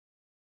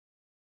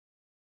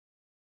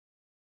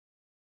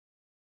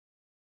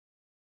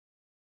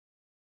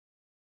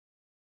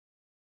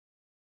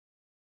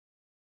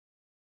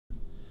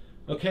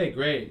Okay,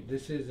 great.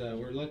 This is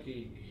we're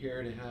lucky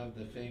here to have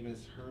the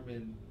famous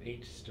Herman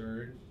H.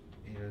 Stern,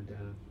 and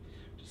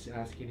just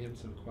asking him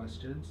some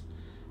questions.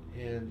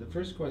 And the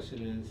first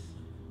question is,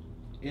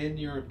 in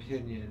your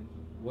opinion,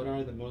 what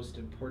are the most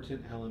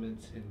important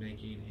elements in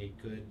making a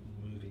good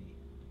movie?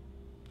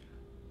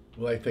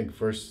 Well, I think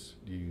first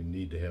you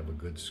need to have a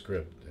good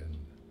script, and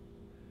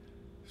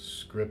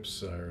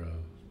scripts are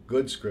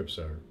good scripts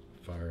are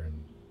far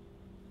and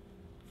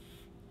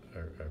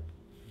are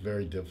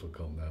very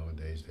difficult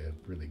nowadays to have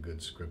really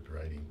good script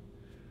writing.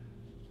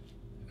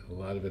 A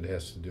lot of it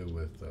has to do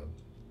with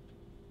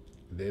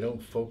they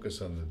don't focus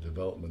on the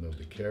development of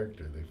the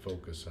character; they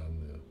focus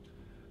on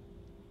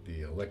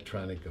the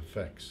electronic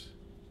effects.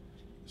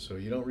 So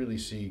you don't really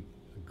see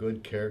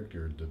good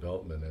character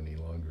development any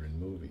longer in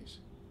movies.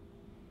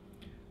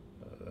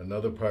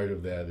 Another part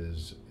of that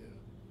is,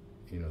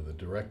 the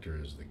director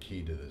is the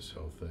key to this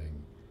whole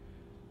thing,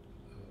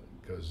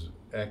 because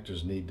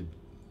actors need to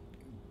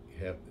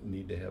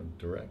have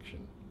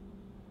direction.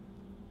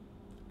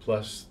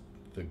 Plus,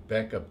 the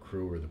backup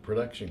crew or the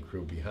production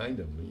crew behind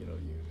them.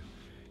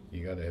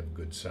 You got to have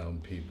good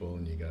sound people,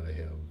 and you got to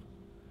have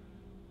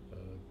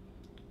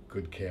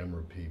good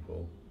camera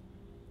people,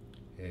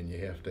 and you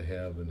have to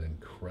have an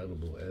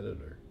incredible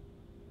editor.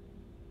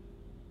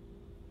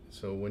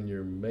 So when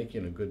you're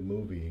making a good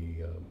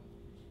movie,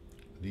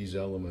 these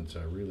elements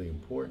are really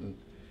important.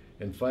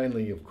 And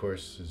finally, of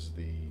course, is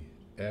the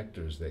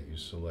actors that you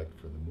select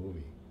for the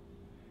movie,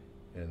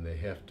 and they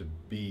have to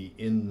be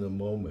in the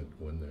moment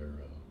when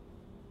they're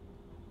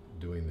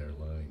doing their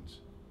lines.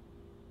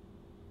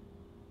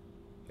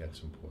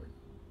 That's important.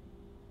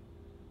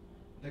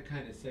 That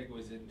kind of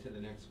segues into the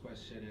next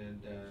question.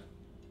 And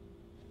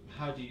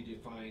how do you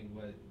define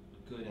what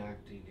good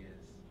acting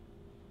is?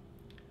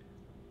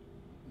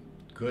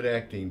 Good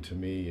acting to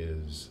me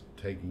is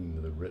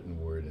taking the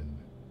written word and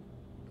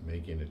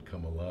making it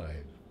come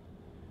alive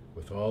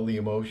with all the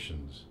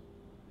emotions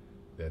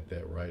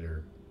that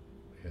writer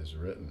has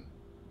written.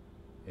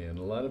 And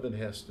a lot of it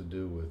has to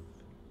do with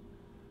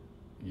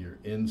your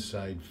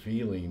inside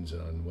feelings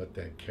on what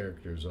that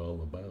character is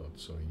all about.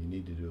 So you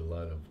need to do a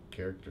lot of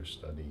character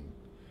studying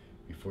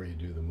before you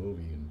do the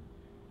movie,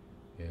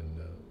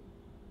 and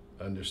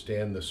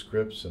understand the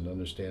scripts and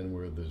understand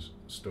where the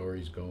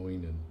story's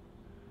going,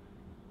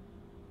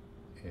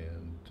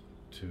 and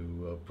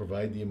to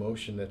provide the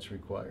emotion that's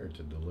required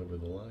to deliver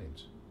the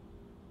lines.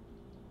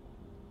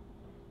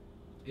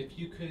 If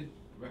you could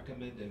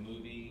recommend a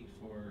movie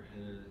for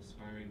an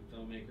aspiring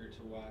filmmaker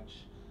to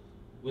watch,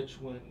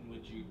 which one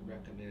would you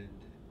recommend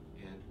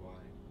and why?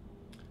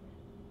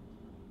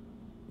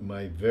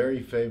 My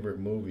very favorite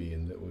movie,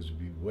 and it was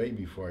way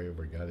before I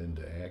ever got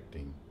into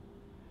acting,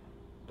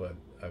 but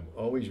I've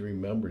always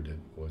remembered it,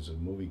 was a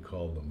movie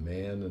called A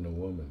Man and a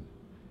Woman.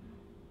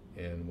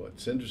 And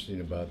what's interesting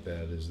about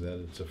that is that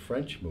it's a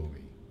French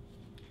movie,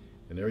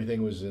 and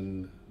everything was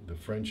in the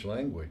French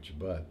language,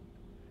 but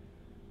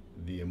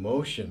the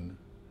emotion,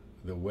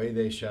 the way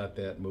they shot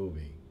that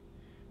movie,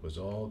 was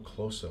all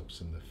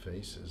close-ups in the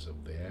faces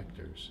of the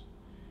actors,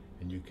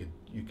 and you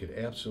could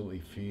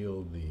absolutely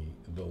feel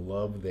the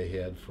love they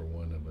had for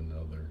one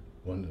another,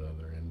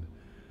 and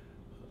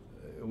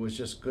it was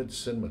just good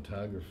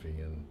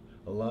cinematography, and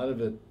a lot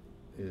of it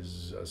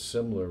is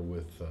similar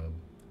with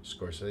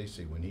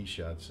Scorsese when he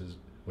shoots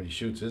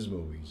his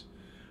movies.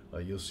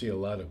 You'll see a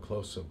lot of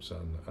close-ups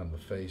on the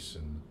face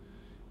and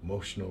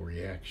emotional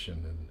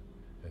reaction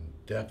and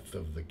depth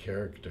of the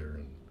character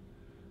and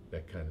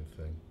that kind of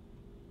thing.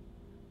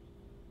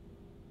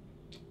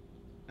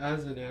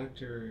 As an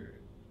actor,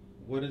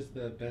 what is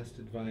the best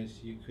advice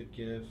you could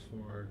give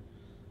for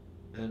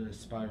an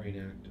aspiring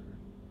actor?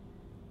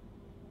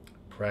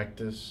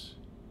 Practice,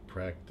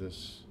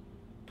 practice,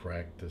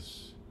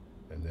 practice,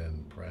 and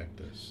then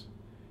practice.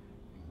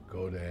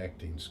 Go to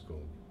acting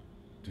school,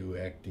 do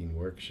acting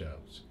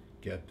workshops,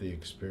 get the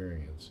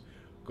experience,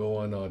 go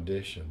on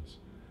auditions,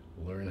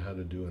 learn how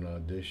to do an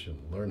audition,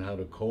 learn how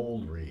to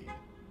cold read,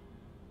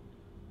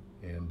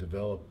 and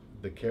develop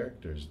the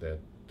characters that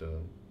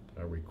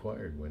are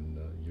required when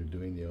you're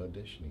doing the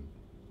auditioning.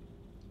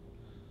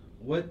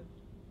 What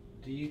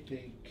do you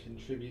think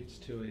contributes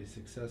to a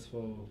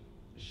successful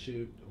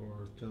shoot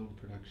or film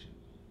production?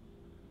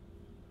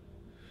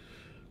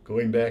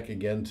 Going back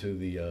again to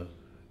the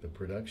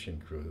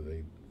production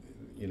crew,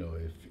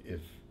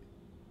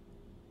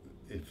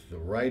 if the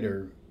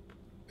writer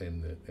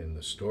and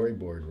the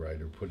storyboard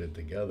writer put it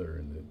together,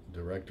 and the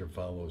director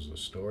follows the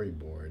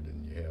storyboard,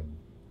 and you have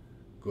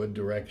good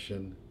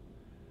direction,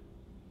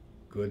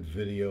 good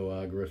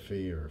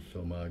videography or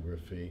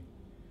filmography,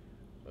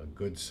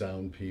 good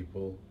sound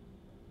people.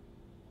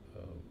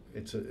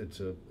 It's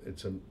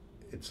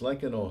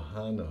like an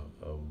ohana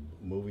of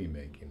movie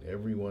making.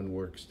 Everyone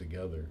works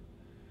together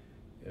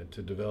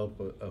to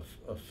develop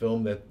a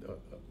film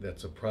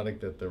that's a product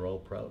that they're all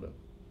proud of.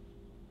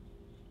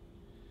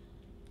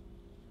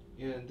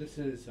 And this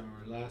is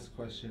our last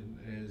question: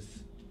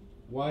 is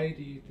why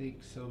do you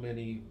think so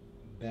many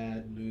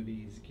bad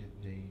movies get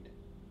made?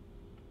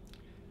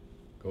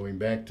 going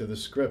back to the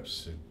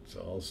scripts, it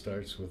all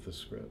starts with the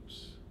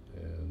scripts.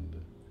 And,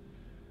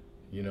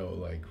 you know,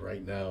 like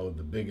right now,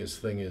 the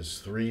biggest thing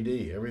is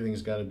 3D.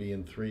 Everything's got to be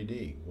in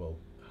 3D. Well,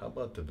 how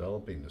about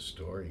developing the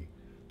story,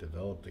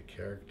 develop the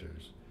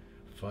characters,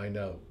 find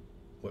out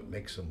what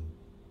makes them,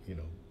 you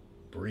know,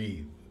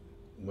 breathe,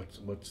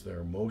 what's their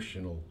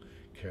emotional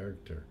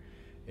character,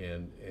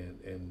 and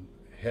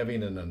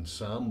having an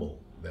ensemble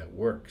that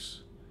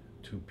works,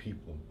 two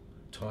people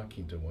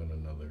talking to one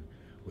another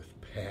with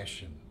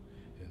passion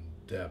and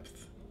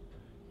depth.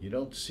 You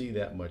don't see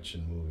that much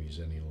in movies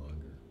any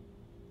longer.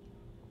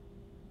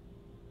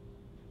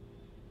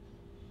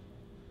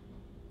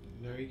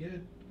 Very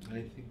good.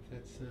 I think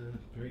that's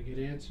very good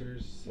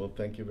answers. Well,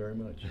 thank you very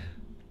much.